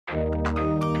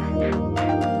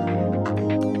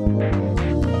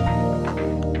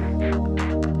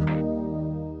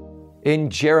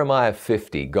In Jeremiah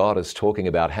 50, God is talking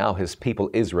about how His people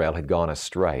Israel had gone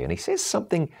astray, and He says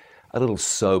something a little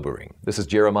sobering. This is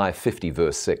Jeremiah 50,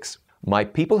 verse 6. My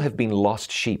people have been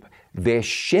lost sheep. Their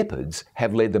shepherds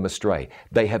have led them astray.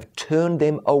 They have turned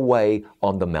them away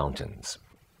on the mountains.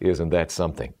 Isn't that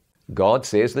something? God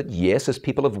says that yes, His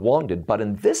people have wandered, but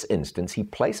in this instance, He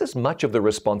places much of the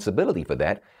responsibility for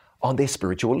that on their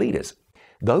spiritual leaders.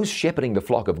 Those shepherding the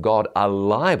flock of God are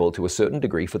liable to a certain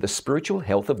degree for the spiritual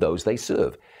health of those they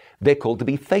serve. They're called to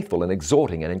be faithful and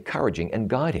exhorting and encouraging and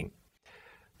guiding.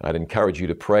 I'd encourage you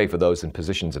to pray for those in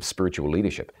positions of spiritual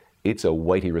leadership. It's a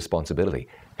weighty responsibility,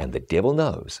 and the devil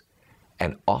knows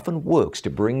and often works to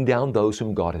bring down those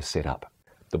whom God has set up.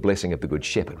 The blessing of the Good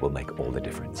Shepherd will make all the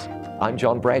difference. I'm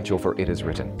John Bradshaw for It Is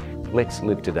Written. Let's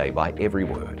live today by every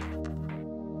word.